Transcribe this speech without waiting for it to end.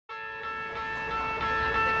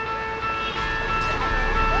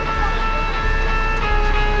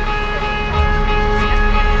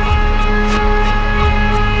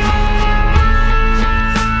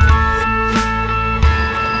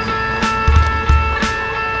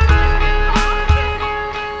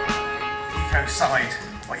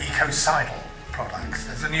ecocidal products.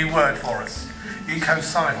 There's a new word for us,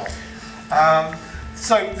 ecocidal.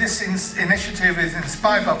 So this initiative is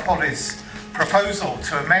inspired by Polly's proposal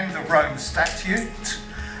to amend the Rome Statute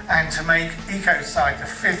and to make ecocide the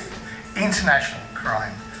 5th international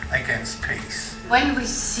crime against peace. When we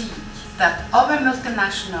see that other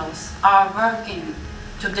multinationals are working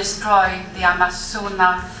to destroy the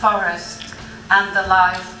Amazonas forest and the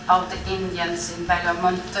life of the Indians in Belo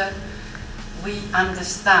Monte, we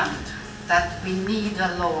understand that we need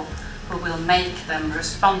a law who will make them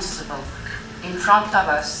responsible in front of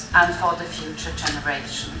us and for the future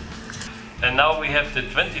generation. And now we have the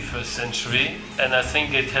 21st century, and I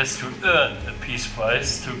think it has to earn a peace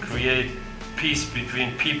prize to create peace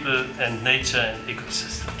between people and nature and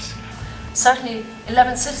ecosystems. Certainly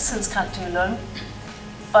 11 citizens can't do alone,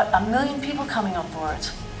 but 1 million people coming on board.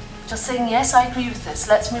 Just saying, yes, I agree with this,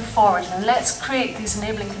 let's move forward and let's create these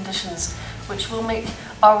enabling conditions which will make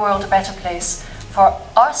our world a better place for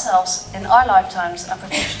ourselves in our lifetimes and for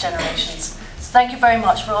future generations. So thank you very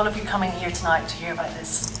much for all of you coming here tonight to hear about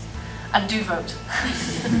this. And do vote.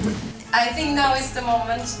 I think now is the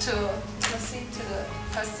moment to proceed to the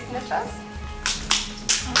first signatures.